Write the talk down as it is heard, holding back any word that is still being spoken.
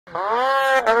I'm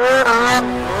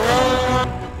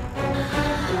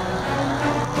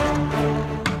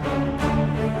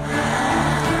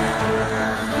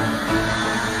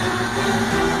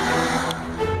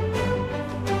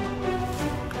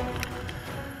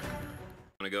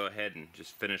going to go ahead and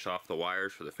just finish off the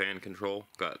wires for the fan control.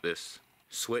 Got this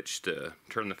switch to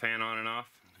turn the fan on and off.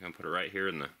 I'm going to put it right here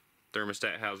in the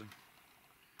thermostat housing.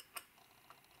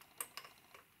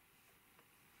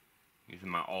 Using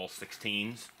my all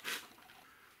 16s.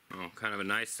 Well, kind of a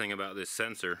nice thing about this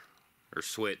sensor or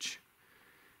switch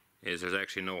is there's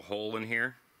actually no hole in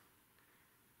here.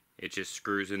 It just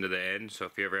screws into the end, so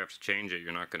if you ever have to change it,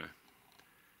 you're not going to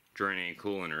drain any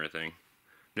coolant or anything.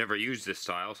 Never used this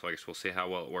style, so I guess we'll see how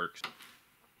well it works.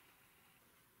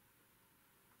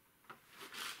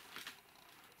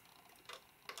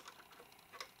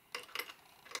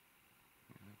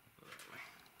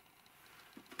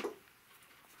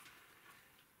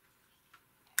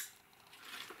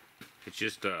 It's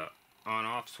just a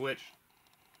on-off switch,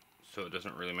 so it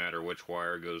doesn't really matter which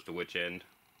wire goes to which end.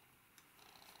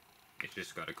 It's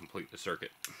just got to complete the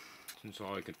circuit. Since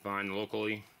all I could find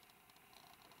locally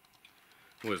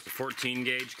was the 14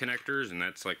 gauge connectors, and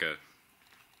that's like a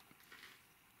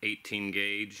 18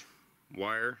 gauge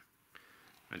wire.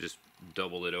 I just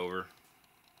doubled it over,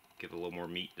 give it a little more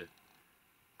meat to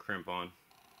crimp on.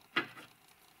 Maybe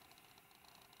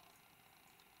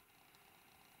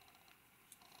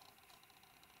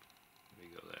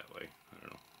go that way, I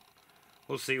don't know.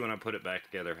 We'll see when I put it back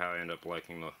together how I end up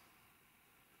liking the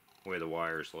way the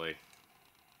wires lay.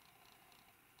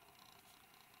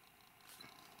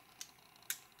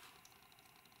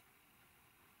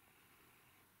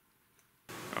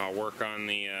 I'll work on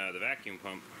the vacuum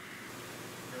pump.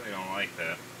 Really don't like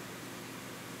that.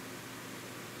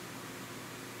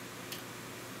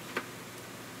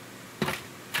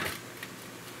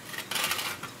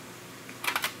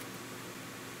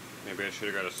 Maybe I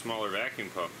should have got a smaller vacuum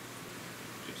pump.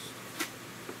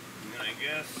 I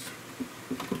guess.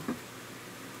 It's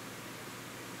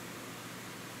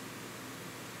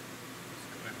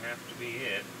gonna have to be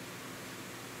it.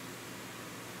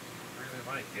 I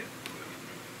really like it.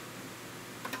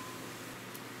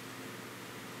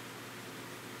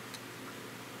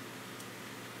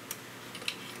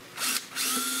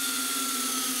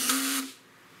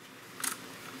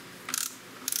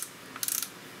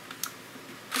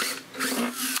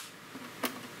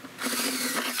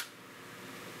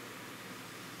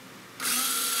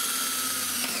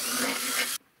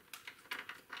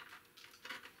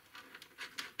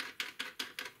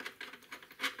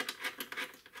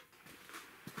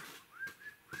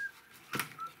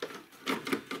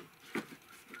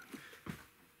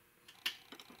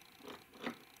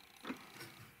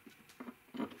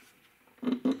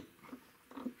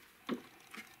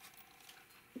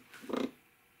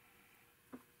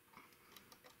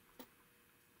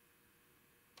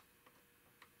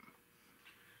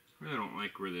 I really don't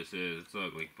like where this is. It's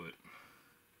ugly, but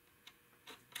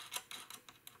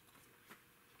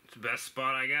it's the best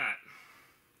spot I got.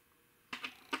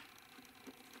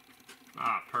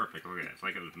 Ah, perfect. Look at that. It's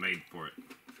like it was made for it.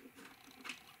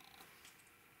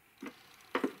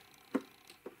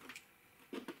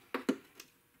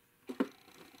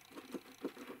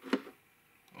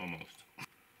 Almost.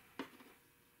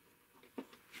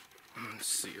 Let's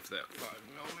see if that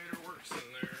 5mm works in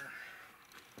there.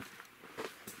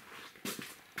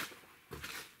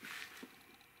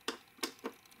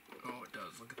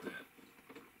 Look at that.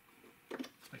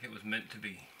 It's like it was meant to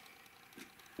be.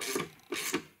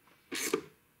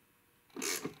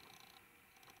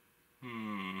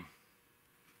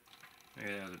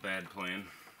 Maybe that was a bad plan.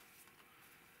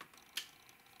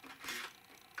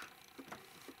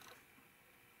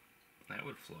 That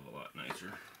would flow a lot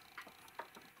nicer.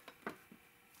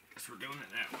 Guess we're doing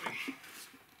it that way.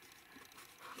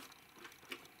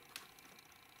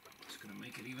 It's gonna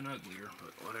make it even uglier,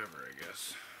 but whatever, I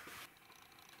guess.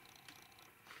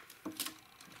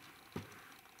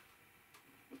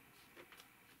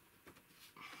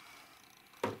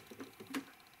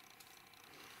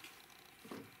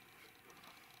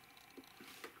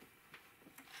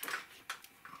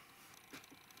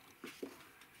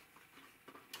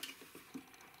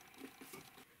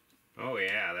 Oh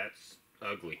yeah, that's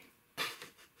ugly.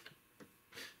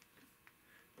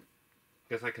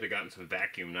 Guess I could have gotten some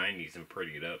vacuum 90s and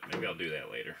prettied it up. Maybe I'll do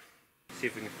that later. See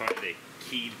if we can find a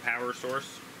keyed power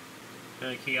source.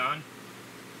 Turn the key on.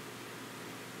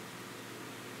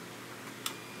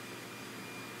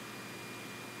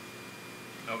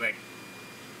 Okay.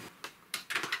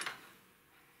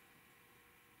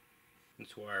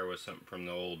 This wire was something from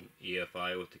the old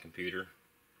EFI with the computer.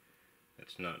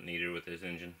 It's not needed with this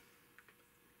engine.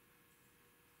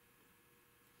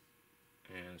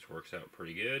 And this works out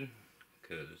pretty good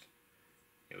because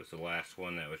it was the last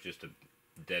one that was just a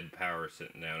dead power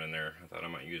sitting down in there. I thought I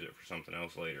might use it for something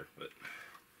else later, but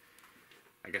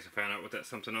I guess I found out what that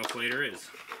something else later is.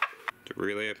 The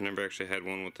relay, I've never actually had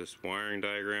one with this wiring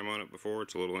diagram on it before.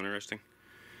 It's a little interesting.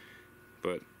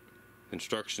 But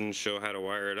instructions show how to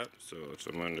wire it up, so that's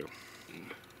what I'm going to do.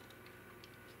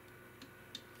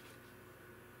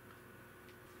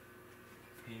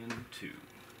 Pin 2.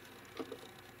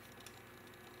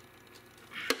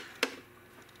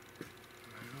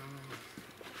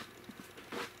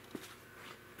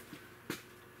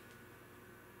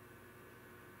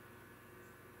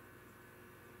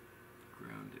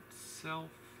 Ground itself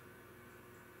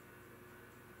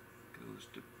goes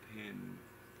to pin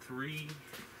 3.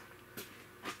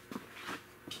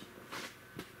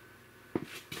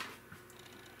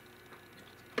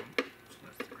 So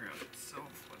that's the ground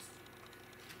itself.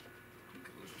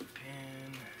 Goes to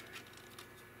pin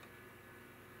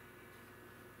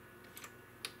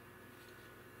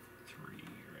 3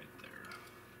 right there.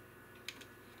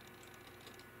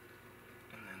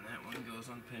 And then that one goes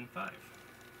on pin 5.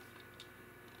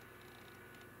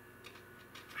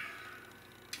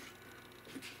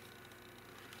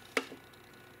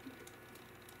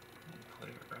 Put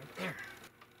it right there.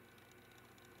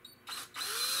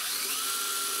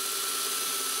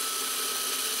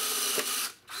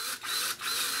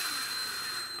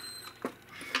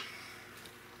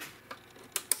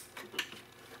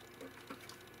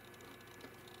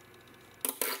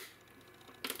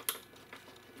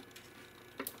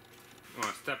 You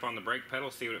want to step on the brake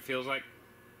pedal, see what it feels like?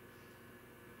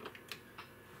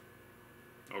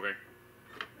 Okay.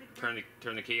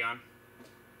 Turn the key on.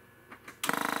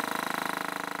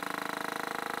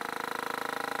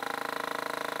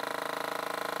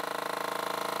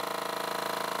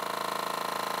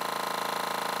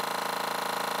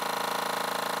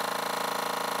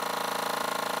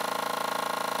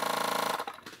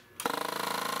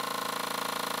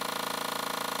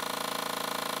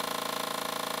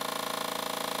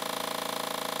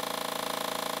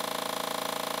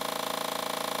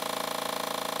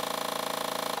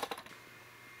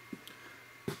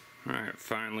 Alright,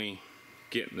 finally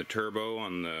getting the turbo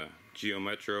on the Geo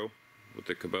Metro with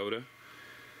the Kubota.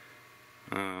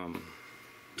 I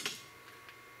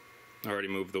already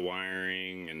moved the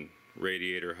wiring and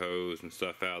radiator hose and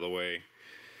stuff out of the way.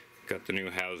 Got the new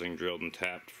housing drilled and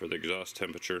tapped for the exhaust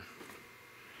temperature.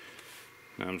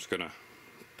 Now I'm just going to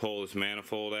pull this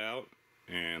manifold out,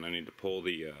 and I need to pull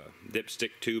the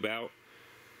dipstick tube out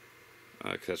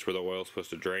because that's where the oil is supposed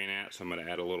to drain at, so I'm going to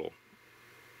add a little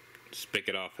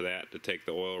spigot off of that to take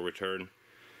the oil return.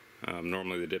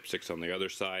 Normally the dipstick's on the other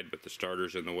side, but the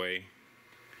starter's in the way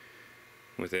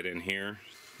with it in here.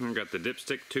 I've got the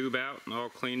dipstick tube out and all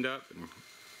cleaned up, and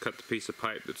cut the piece of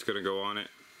pipe that's going to go on it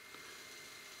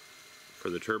for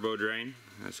the turbo drain.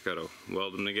 I just got to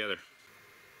weld them together.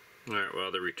 Alright,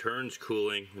 while the return's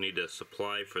cooling, we need a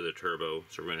supply for the turbo,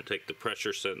 so we're going to take the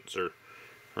pressure sensor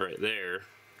right there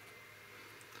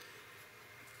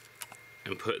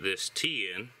and put this T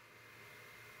in.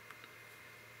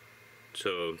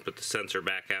 So put the sensor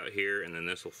back out here, and then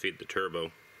this will feed the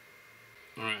turbo.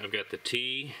 Alright, I've got the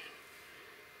T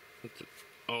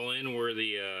all in where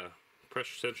the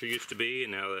pressure sensor used to be,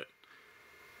 and now that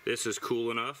this is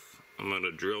cool enough, I'm going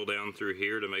to drill down through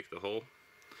here to make the hole.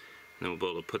 And then we'll be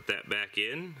able to put that back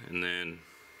in, and then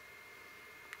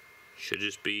should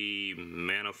just be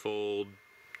manifold,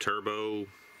 turbo,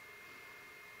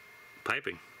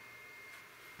 piping.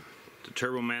 The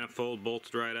turbo manifold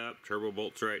bolts right up, turbo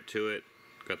bolts right to it.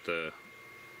 Got the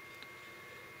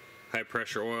high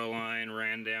pressure oil line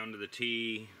ran down to the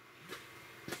T.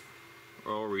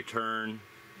 Oil return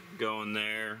going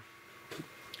there.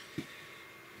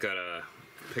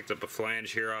 Picked up a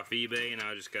flange here off eBay, and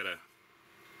I just gotta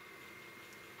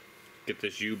get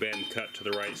this U-bend cut to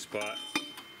the right spot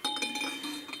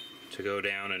to go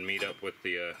down and meet up with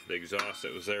the exhaust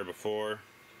that was there before.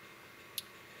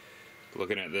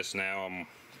 Looking at this now, I'm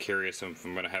curious if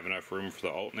I'm going to have enough room for the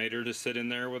alternator to sit in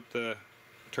there with the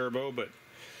turbo, but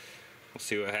we'll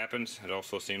see what happens. It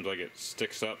also seems like it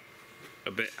sticks up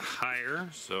a bit higher,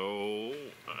 so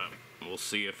we'll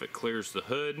see if it clears the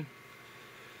hood.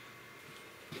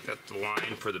 Got the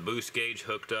line for the boost gauge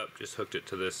hooked up, just hooked it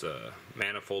to this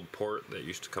manifold port that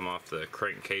used to come off the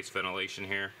crankcase ventilation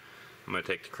here. I'm going to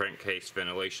take the crankcase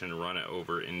ventilation and run it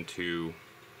over into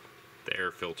the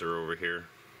air filter over here.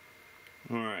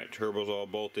 Alright, turbo's all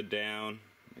bolted down.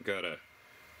 There's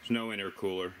no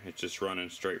intercooler, it's just running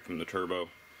straight from the turbo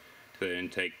to the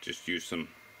intake. Just use some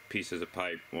pieces of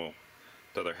pipe. Well,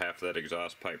 the other half of that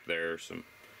exhaust pipe there, some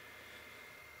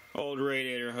old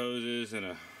radiator hoses, and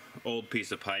a old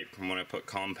piece of pipe from when I put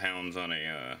compounds on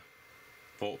a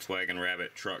Volkswagen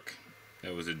Rabbit truck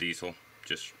that was a diesel,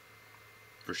 just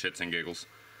for shits and giggles.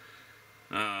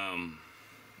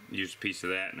 Used a piece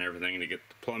of that and everything to get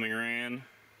the plumbing ran.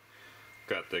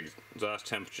 Got the exhaust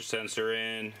temperature sensor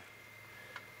in.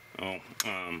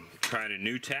 Tried a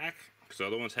new tack because the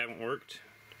other ones haven't worked,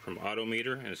 from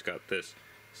Autometer, and it's got this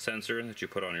sensor that you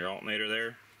put on your alternator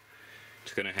there.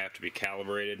 It's gonna have to be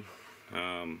calibrated.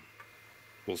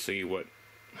 We'll see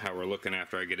how we're looking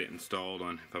after I get it installed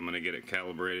on if I'm gonna get it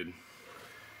calibrated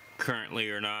currently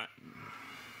or not.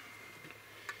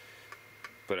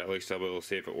 But at least I'll be able to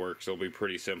see if it works. It'll be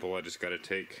pretty simple. I just got to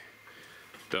take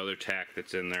the other tack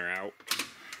that's in there out.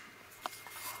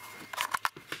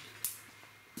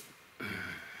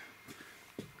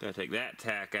 Got to take that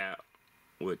tack out,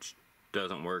 which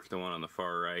doesn't work, the one on the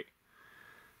far right.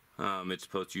 It's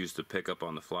supposed to use the pickup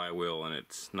on the flywheel, and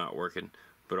it's not working.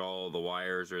 But all the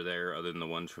wires are there other than the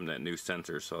ones from that new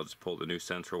sensor, so I'll just pull the new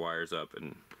sensor wires up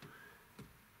and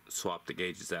swap the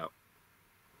gauges out.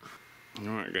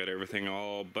 Alright, got everything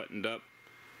all buttoned up.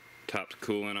 Top's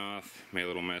cooling off. Made a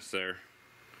little mess there.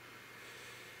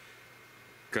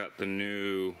 Got the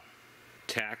new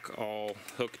tack all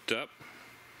hooked up.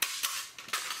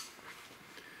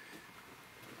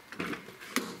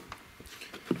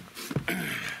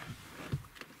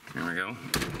 There we go.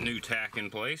 New tack in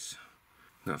place.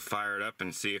 I'm gonna fire it up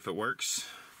and see if it works.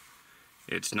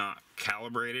 It's not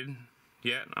calibrated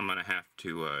yet. I'm gonna have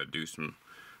to do some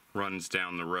runs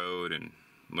down the road and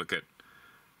look at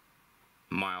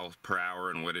miles per hour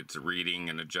and what it's reading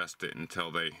and adjust it until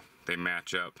they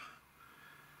match up.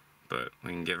 But we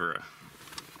can give her a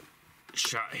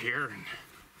shot here and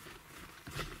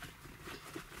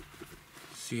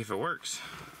see if it works.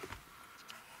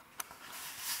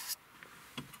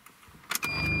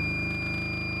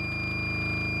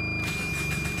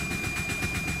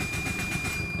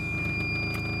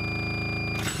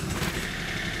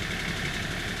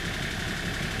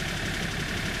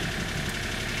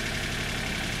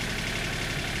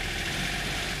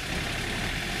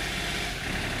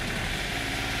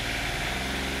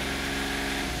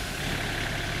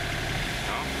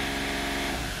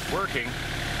 Working,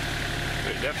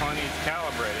 but it definitely needs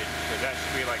calibrated because that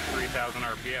should be like 3,000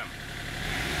 RPM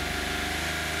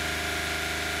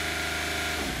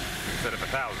instead of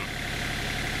 1,000.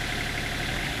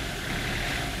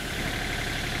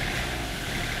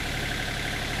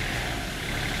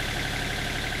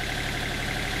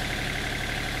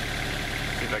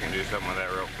 See if I can do something with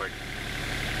that real quick.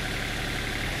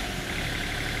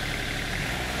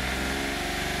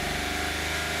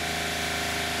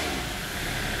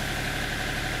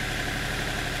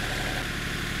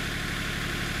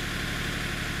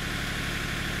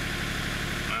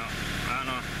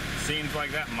 Seems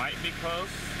like that might be close.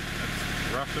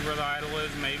 That's roughly where the idle is,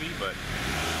 maybe, but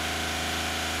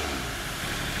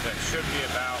that should be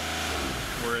about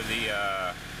where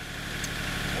the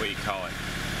what do you call it,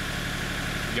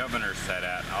 governor's set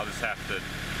at. I'll just have to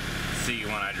see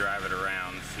when I drive it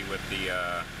around, see what the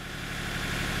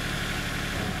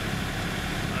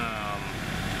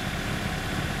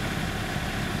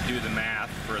do the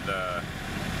math for the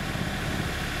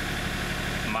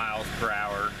miles per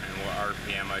hour and what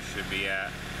RPM I should be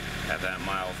at that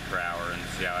miles per hour and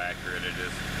see how accurate it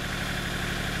is.